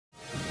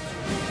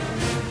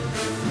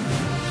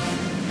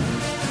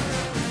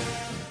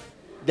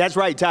That's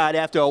right, Todd.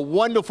 After a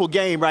wonderful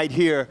game right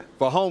here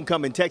for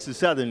homecoming Texas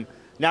Southern,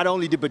 not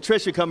only did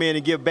Patricia come in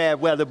and give bad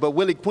weather, but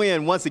Willie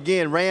Quinn once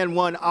again ran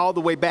one all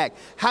the way back.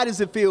 How does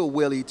it feel,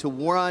 Willie, to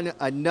run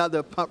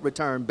another punt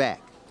return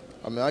back?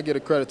 I mean, I give the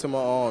credit to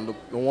my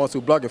the ones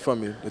who block it for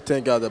me, the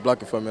 10 guys that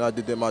block it for me. And I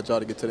did my job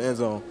to get to the end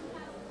zone.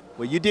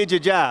 Well, you did your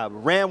job,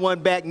 ran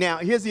one back. Now,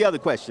 here's the other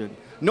question.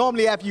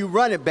 Normally, after you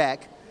run it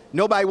back,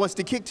 nobody wants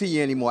to kick to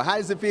you anymore. How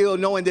does it feel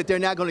knowing that they're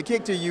not going to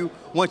kick to you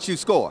once you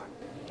score?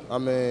 I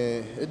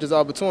mean, it's just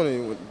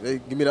opportunity. They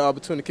give me the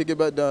opportunity to kick it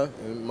back down,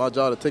 and my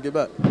job to take it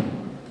back.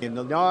 And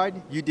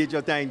Lenard, you did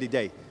your thing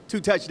today. 2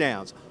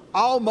 touchdowns,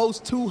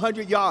 almost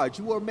 200 yards.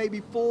 You were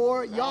maybe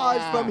 4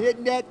 yards from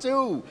hitting that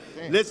too.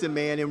 Damn. Listen,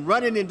 man, and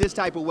running in this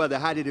type of weather,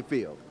 how did it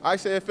feel? I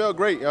said it felt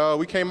great.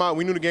 We came out,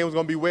 we knew the game was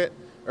going to be wet.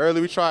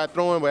 Early we tried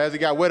throwing, but as it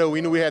got wetter,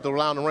 we knew we had to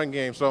rely on the run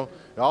game. So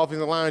the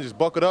offensive line just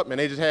buckled up, and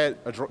they just had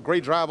a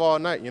great drive all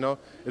night, you know.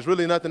 It's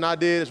really nothing I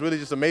did. It's really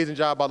just an amazing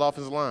job by the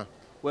offensive line.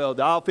 Well,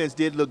 the offense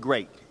did look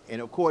great, and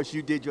of course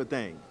you did your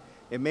thing.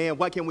 And, man,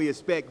 what can we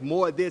expect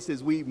more of this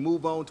as we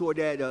move on toward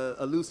that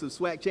elusive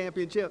SWAC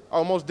championship?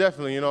 Oh, most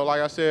definitely. You know, like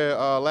I said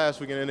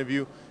last week in the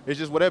interview, it's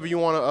just whatever you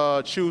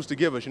want to choose to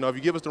give us. You know, if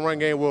you give us the run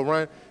game, we'll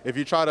run. If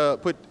you try to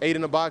put 8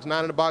 in the box,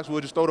 9 in the box,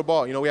 we'll just throw the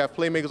ball. You know, we have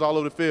playmakers all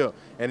over the field,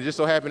 and it just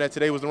so happened that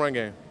today was the run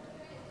game.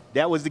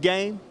 That was the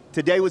game.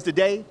 Today was the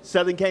day.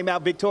 Southern came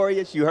out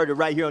victorious. You heard it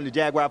right here on the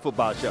Jaguar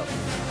Football Show.